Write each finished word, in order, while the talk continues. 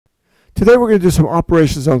Today we're going to do some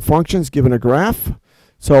operations on functions given a graph.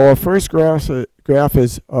 So our first graph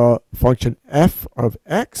is function f of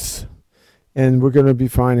x, and we're going to be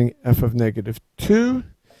finding f of negative 2.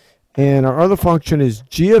 And our other function is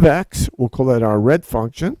g of x. We'll call that our red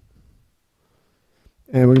function.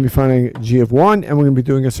 And we're going to be finding g of 1, and we're going to be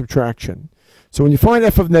doing a subtraction. So when you find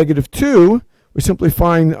f of negative 2, we simply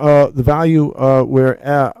find the value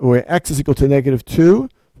where x is equal to negative 2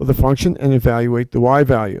 for the function and evaluate the y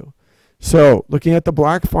value. So looking at the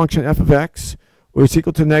black function f of x, where it's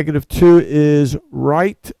equal to negative 2 is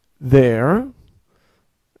right there.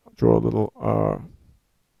 I'll draw a little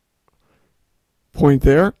point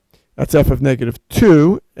there. That's f of negative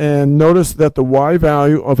 2. And notice that the y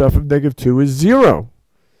value of f of negative 2 is 0.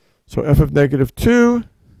 So f of negative 2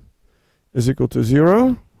 is equal to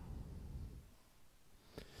 0.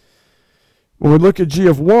 When we look at g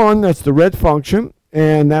of 1, that's the red function,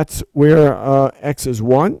 and that's where x is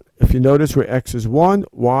 1. If you notice where x is 1,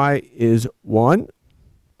 y is 1.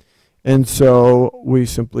 And so we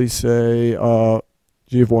simply say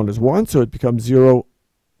g of 1 is 1, so it becomes 0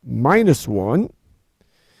 minus 1.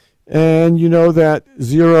 And you know that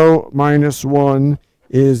 0 minus 1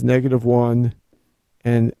 is negative 1,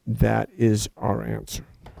 and that is our answer.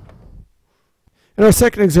 In our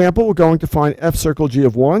second example, we're going to find f circle g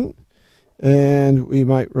of 1. And we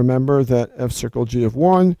might remember that f circle g of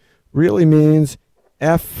 1 really means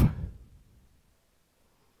f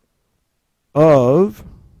of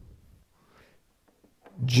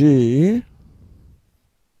g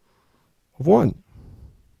of 1.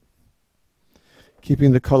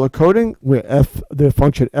 Keeping the color coding, where the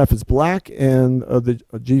function f is black and the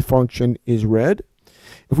g function is red.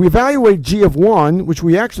 If we evaluate g of 1, which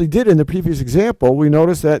we actually did in the previous example, we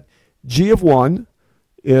notice that g of 1,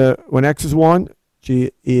 when x is 1,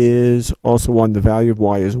 g is also 1. The value of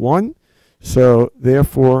y is 1. So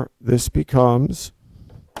therefore, this becomes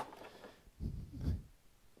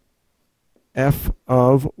f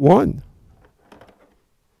of 1.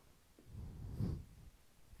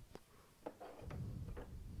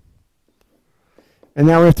 And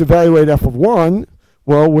now we have to evaluate f of 1.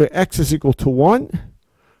 Well, where x is equal to 1,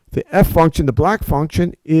 the f function, the black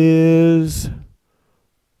function, is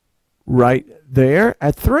right there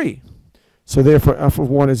at 3. So therefore, f of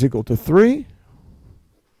 1 is equal to 3.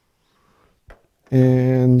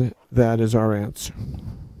 And that is our answer.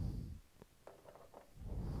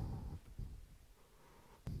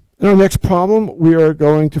 In our next problem, we are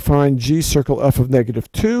going to find g circle f of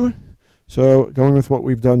negative 2. So going with what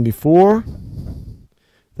we've done before,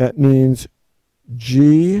 that means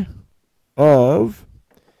g of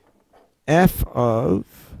f of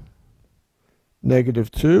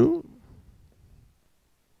negative 2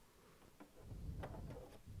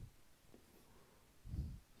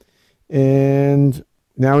 and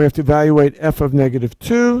now we have to evaluate f of negative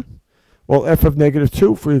 2. Well, f of negative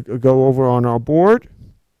 2, if we go over on our board,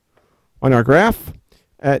 on our graph,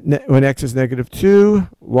 when x is negative 2,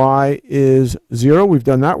 y is 0. We've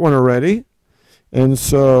done that one already. And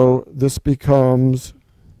so this becomes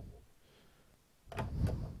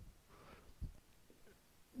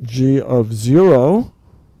g of 0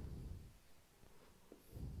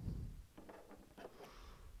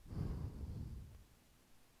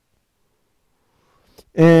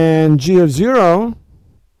 and g of 0,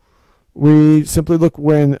 we simply look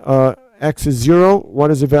when x is 0,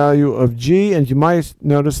 what is the value of g? And you might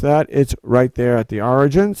notice that it's right there at the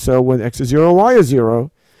origin. So when x is 0, y is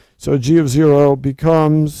 0. So g of 0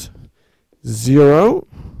 becomes 0,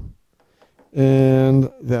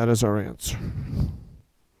 and that is our answer.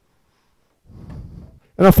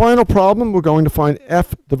 In our final problem, we're going to find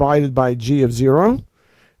f divided by g of 0.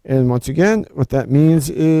 And once again, what that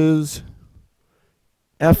means is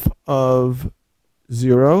f of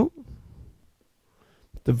 0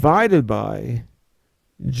 divided by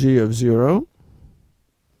g of 0.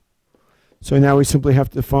 So now we simply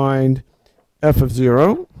have to find f of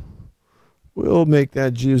 0. We'll make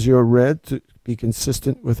that g of 0 red to be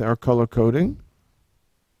consistent with our color coding.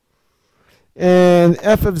 And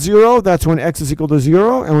f of 0, that's when x is equal to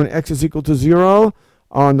 0. And when x is equal to 0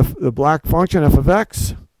 on the black function f of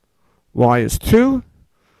x, y is 2.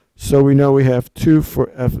 So we know we have 2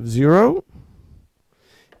 for f of 0.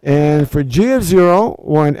 And for g of 0,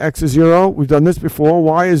 when x is 0, we've done this before,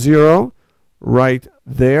 y is 0 right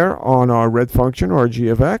there on our red function, or g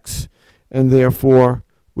of x. And therefore,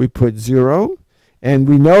 we put 0. And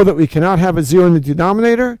we know that we cannot have a 0 in the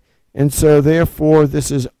denominator. And so therefore,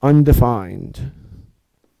 this is undefined.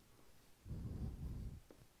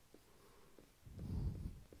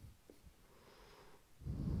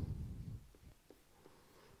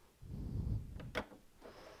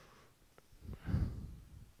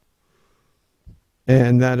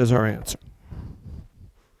 And that is our answer.